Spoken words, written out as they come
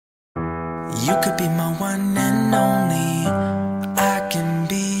You could be my one and only. I can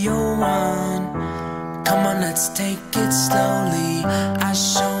be your one. Come on, let's take it slowly. I'll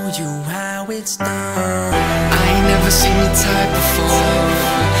show you how it's done. I ain't never seen your type before.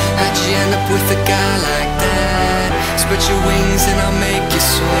 How'd you end up with a guy like that? Spread your wings and I'll make you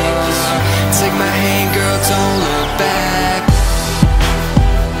soar. Take my hand, girl, don't look back.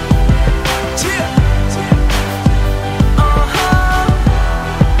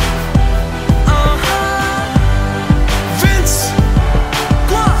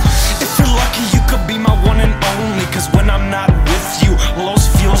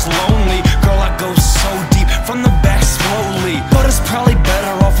 Lonely, girl, I go so deep from the back slowly. But it's probably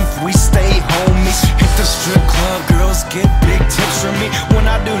better off if we stay homies. Hit the strip club, girls get big tips from me. When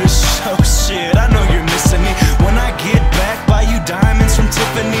I do this show, shit, I know you're missing me. When I get back, buy you diamonds from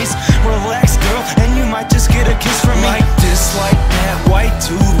Tiffany's. Relax, girl, and you might just get a kiss from me. Like this, like that, white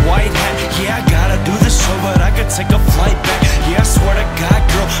dude, white hat. Yeah, I gotta do the show, but I could take a flight back. Yeah, I swear to God,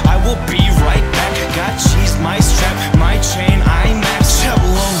 girl, I will be right back. Got cheese, my strap, my chain, IMAX.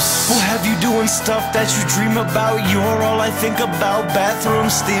 We'll have you doing stuff that you dream about. You're all I think about. Bathroom,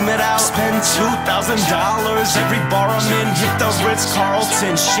 steam it out. Spend $2,000 every bar I'm in. Hit the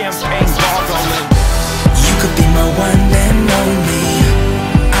Ritz-Carlton, champagne gargling. You could be my one and only.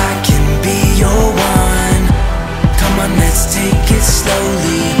 I can be your one. Come on, let's take it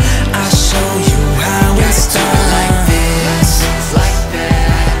slowly. I'll show you how it's done. Like this, like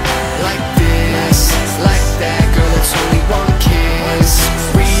that, like this, like that. Girl, it's only one kiss.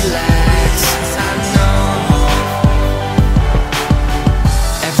 Relax, I know.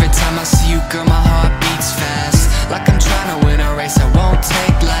 Every time I see you, girl, my heart beats fast. Like I'm trying to win a race I won't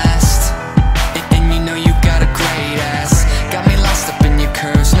take last. And you know you got a great ass. Got me lost up in your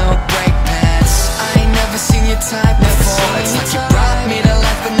curves, no brake pads. I ain't never seen your type before. It's like you brought me to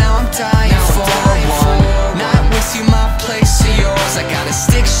life, but now I'm dying for one. Not with you, my place or yours. I got a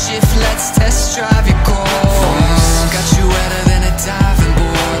stick shift, let's test drive your course. Got you wetter than a diving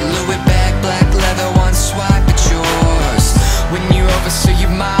board. Louis bag, black leather, one swipe at yours. When you're over, so you're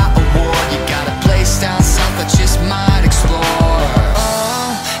my award. You got a place down south I just might explore.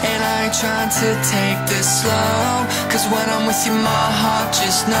 Oh, and I ain't trying to take this slow, cause when I'm with you my heart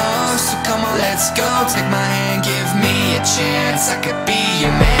just knows. So come on, let's go, take my hand, give me a chance. I could be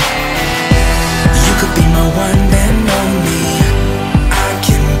your man. You could be my one and only. I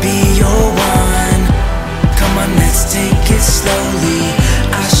can be your one. Come on, let's take it slowly.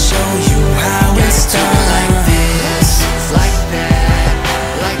 I'll show you how it's done. Like this, like that,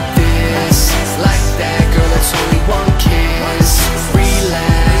 like this, like that. Girl, it's only one kiss.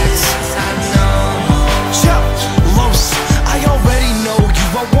 Relax, I know. Chuck, Los, I already know you.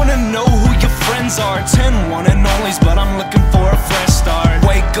 I wanna know who your friends are. 10 one and onlys, but I'm looking for a fresh start.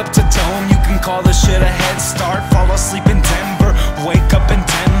 Wake up to Dome, you can call this shit a head start. Fall asleep in Denver, wake up in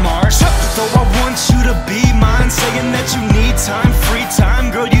Denmark. Though I want you to be mine, saying that you need time, free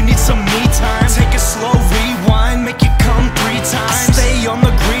time. Girl, you need some me time. Take a slow rewind, make you come 3 times. I stay on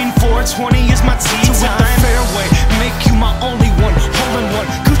the green, 420 is my tea time. To hit the fairway, make you my only one, hole in one.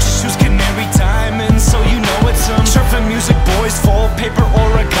 Gucci shoes, canary diamonds, so you know it's surfing music, boys, full paper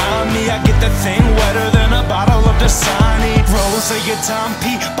origami. I get that thing wetter than a bottle of Dasani. Rose of your Dom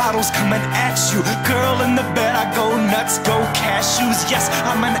P, bottles coming at you. Girl in the bed, I go nuts, go cashews. Yes,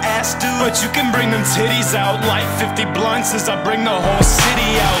 I'm an ass dude, but you can bring them titties out. Like 50 blunts as I bring the whole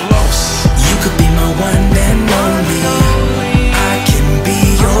city out. Los, you could be my one and only. I can be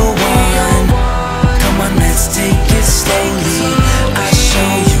your one. Come on, let's take it slowly. I'll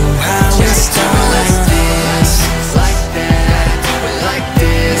show you how it's done. Like this, like that, like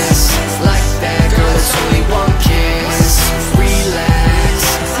this, like that. Girl, it's only one kiss. Relax,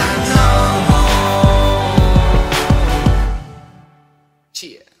 I know.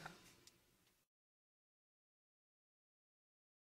 Cheers.